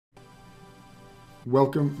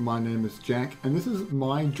Welcome, my name is Jack, and this is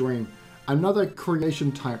MyDream, another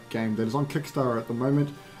creation type game that is on Kickstarter at the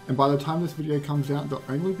moment, and by the time this video comes out, there'll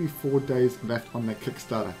only be 4 days left on that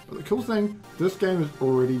Kickstarter. But the cool thing, this game is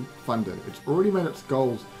already funded, it's already made its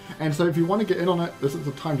goals, and so if you want to get in on it, this is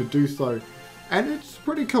the time to do so, and it's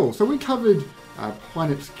pretty cool. So we covered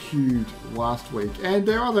Planets Cubed last week, and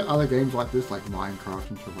there are other games like this, like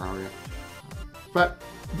Minecraft and Terraria, but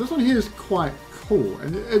this one here is quite cool,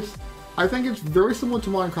 and I think it's very similar to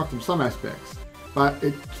Minecraft in some aspects, but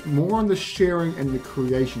it's more on the sharing and the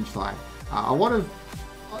creation side. A lot of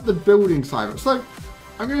the building side of it. So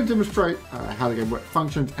I'm going to demonstrate how the game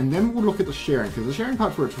functions, and then we'll look at the sharing, because the sharing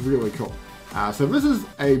part's where it's really cool. So this is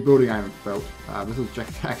a building I haven't built. This is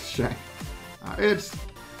Jack's shack. It's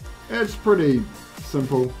pretty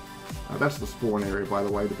simple. That's the spawn area, by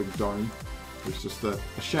the way, the big dome. It's just a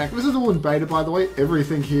shack. This is all in beta, by the way.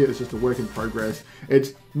 Everything here is just a work in progress.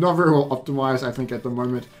 It's not very well optimized, I think, at the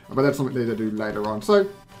moment, but that's something they need to do later on. So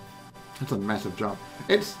it's a massive jump.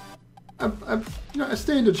 It's a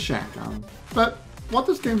standard shack, but what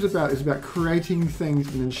this game's about is about creating things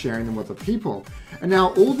and then sharing them with other people. And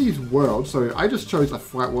now all these worlds, so I just chose a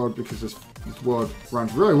flat world because this world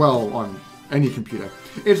runs really well on any computer.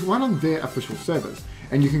 It's run on their official servers,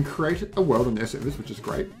 and you can create a world on their servers, which is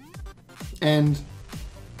great. And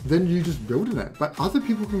then you just build in it, but other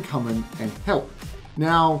people can come in and help.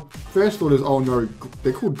 Now, first thought is, oh no,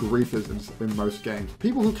 they're called griefers in most games.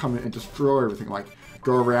 People who come in and destroy everything, like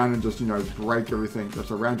go around and just, break everything that's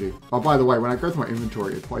around you. Oh, by the way, when I go through my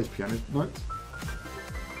inventory, it plays piano notes,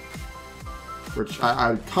 which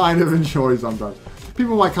I kind of enjoy sometimes.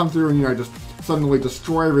 People might come through and, just suddenly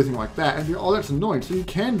destroy everything like that, and oh, that's annoying. So you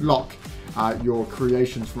can lock your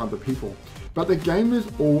creations from other people. But the game is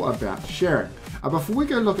all about sharing. Before we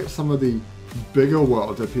go look at some of the bigger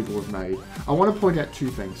worlds that people have made, I want to point out 2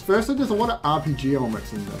 things. Firstly, there's a lot of RPG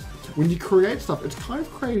elements in this. When you create stuff, it's kind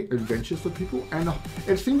of creating adventures for people, and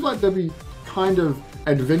it seems like there'll be kind of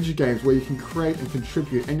adventure games where you can create and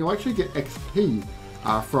contribute, and you'll actually get XP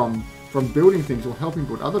from building things or helping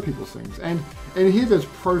build other people's things. And here there's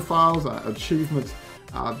profiles, achievements,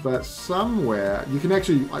 but somewhere you can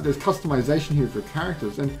actually, there's customization here for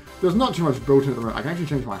characters, and there's not too much built in at the moment. I can actually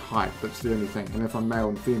change my height, that's the only thing, and if I'm male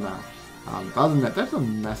and female. Other than that, that's a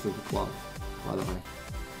massive glove, by the way.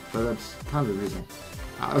 So that's kind of amusing.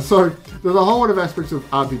 So there's a whole lot of aspects of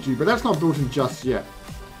RPG, but that's not built in just yet.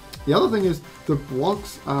 The other thing is the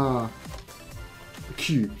blocks are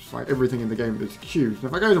cubes, like everything in the game is cubes. And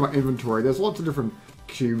if I go to my inventory, there's lots of different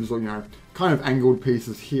cubes or, kind of angled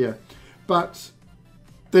pieces here. But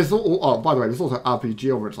there's oh, by the way, there's also RPG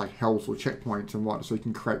elements like hells or checkpoints and what, so you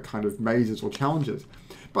can create kind of mazes or challenges.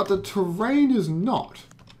 But the terrain is not.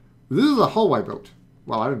 This is a hole I built.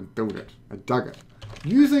 Well, I didn't build it, I dug it.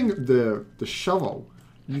 Using the shovel,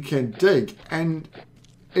 you can dig, and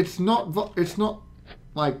it's not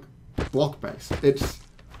like block based. It's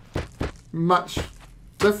much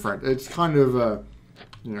different. It's kind of a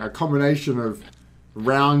combination of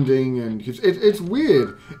rounding, and it's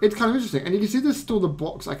weird. It's kind of interesting, and you can see there's still the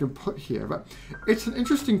blocks I can put here, but it's an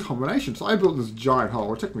interesting combination. So I built this giant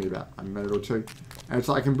hole. It took me about a minute or 2, and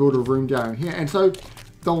so I can build a room down here, and so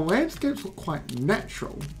the landscapes look quite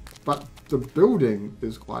natural, but the building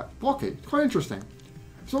is quite blocky. It's quite interesting.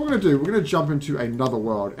 So what we're going to do, we're going to jump into another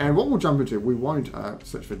world, and what we'll jump into, we won't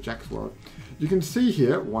search for Jack's world. You can see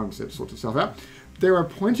here, once it sorts itself out, there are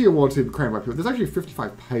plenty of worlds here created by people. There's actually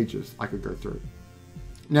 55 pages I could go through.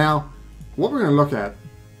 Now, what we're going to look at,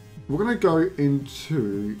 we're going to go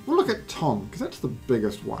into, we'll look at Tom, because that's the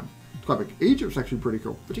biggest one. It's quite big. Egypt's actually pretty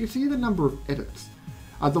cool, but you can see the number of edits.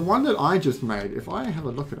 The one that I just made, if I have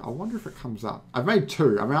a look at it, I wonder if it comes up. I've made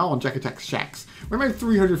 2. I'm now on Jack Attack's Shacks. We made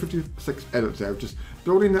 356 edits there of just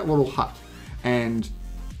building that little hut and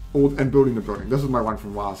building the building. This is my one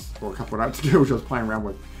from last, or a couple of nights ago, which I was playing around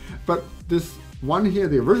with. But this one here,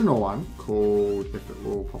 the original one, called, if it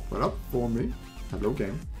will pop it up for me, hello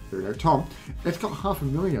game, there we go, Tom, it's got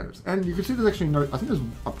 500,000 edits. And you can see there's actually no, I think there's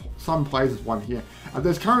some players, there's one here.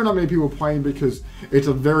 There's currently not many people playing because it's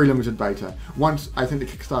a very limited beta. Once I think the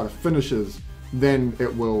Kickstarter finishes, then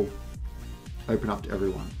it will open up to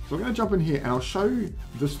everyone. So we're going to jump in here and I'll show you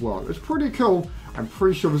this world. It's pretty cool. I'm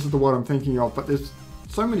pretty sure this is the world I'm thinking of, but there's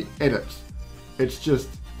so many edits. It's just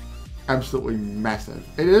absolutely massive.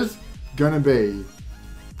 It is going to be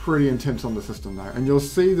pretty intense on the system though, and you'll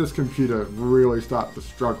see this computer really start to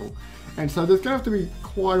struggle. And so there's going to have to be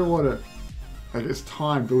quite a lot of, I guess,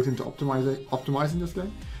 time built into optimizing this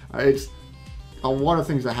game. It's a lot of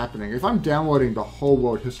things are happening. If I'm downloading the whole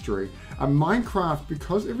world history, Minecraft,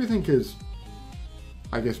 because everything is,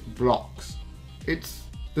 I guess, blocks, it's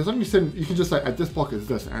there's only certain, you can just say at this block is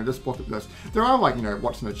this and at this block is this. There are like, you know,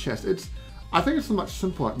 what's in the chest. I think it's much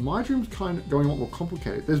simpler. MyDream's kind of going a lot more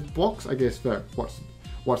complicated. There's blocks, I guess, for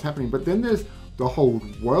what's happening, but then there's the whole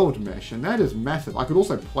world mesh, and that is massive. I could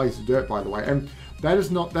also place dirt, by the way, and that is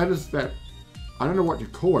that, I don't know what you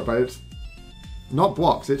call it, but it's not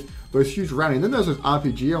blocks, it's those huge rounding. And then there's those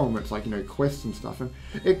RPG elements like, you know, quests and stuff, and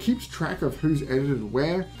it keeps track of who's edited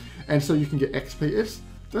where, and so you can get XP.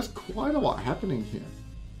 There's quite a lot happening here.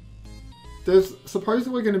 There's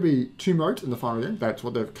supposedly going to be 2 modes in the final game. That's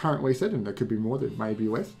what they've currently said, and there could be more, there may be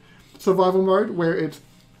less. Survival mode, where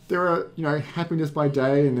there are, you know, happiness by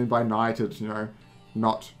day, and then by night it's, you know,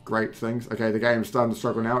 not great things. Okay, the game's starting to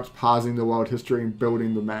struggle now. It's parsing the world history and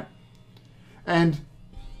building the map. And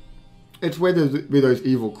it's where there's those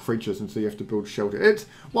evil creatures, and so you have to build shelter. It's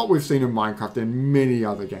what we've seen in Minecraft and many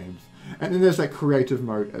other games. And then there's that creative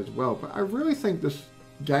mode as well. But I really think this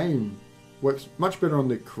game works much better on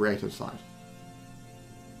the creative side.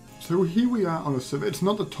 So here we are on a server. It's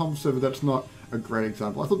not the Tom server. That's not a great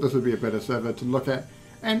example. I thought this would be a better server to look at.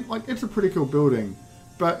 And like, it's a pretty cool building.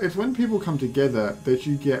 But it's when people come together that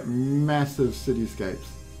you get massive cityscapes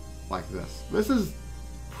like this. This is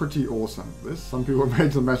pretty awesome. Some people have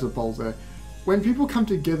made some massive polls there. When people come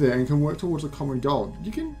together and can work towards a common goal,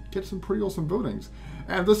 you can get some pretty awesome buildings.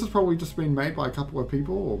 And this has probably just been made by a couple of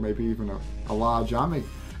people, or maybe even a large army.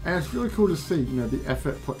 And it's really cool to see, you know, the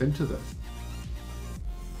effort put into this.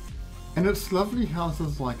 And it's lovely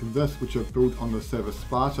houses like this, which are built on the server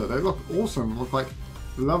Sparta. They look awesome, look like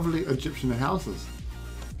lovely Egyptian houses.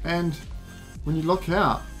 And when you look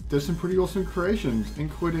out, there's some pretty awesome creations,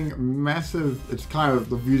 including massive, it's kind of,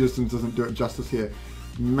 the view distance doesn't do it justice here,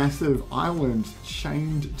 massive islands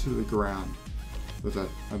chained to the ground. There's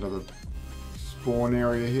another spawn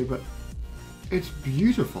area here, but it's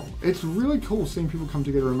beautiful. It's really cool seeing people come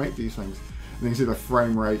together and make these things. And you can see the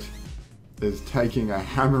frame rate is taking a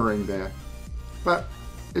hammering there. But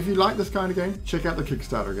if you like this kind of game, check out the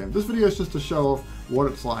Kickstarter game. This video is just to show off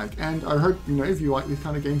what it's like, and I hope, you know, if you like these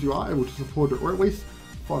kind of games, you are able to support it, or at least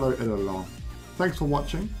follow it along. Thanks for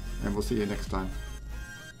watching, and we'll see you next time.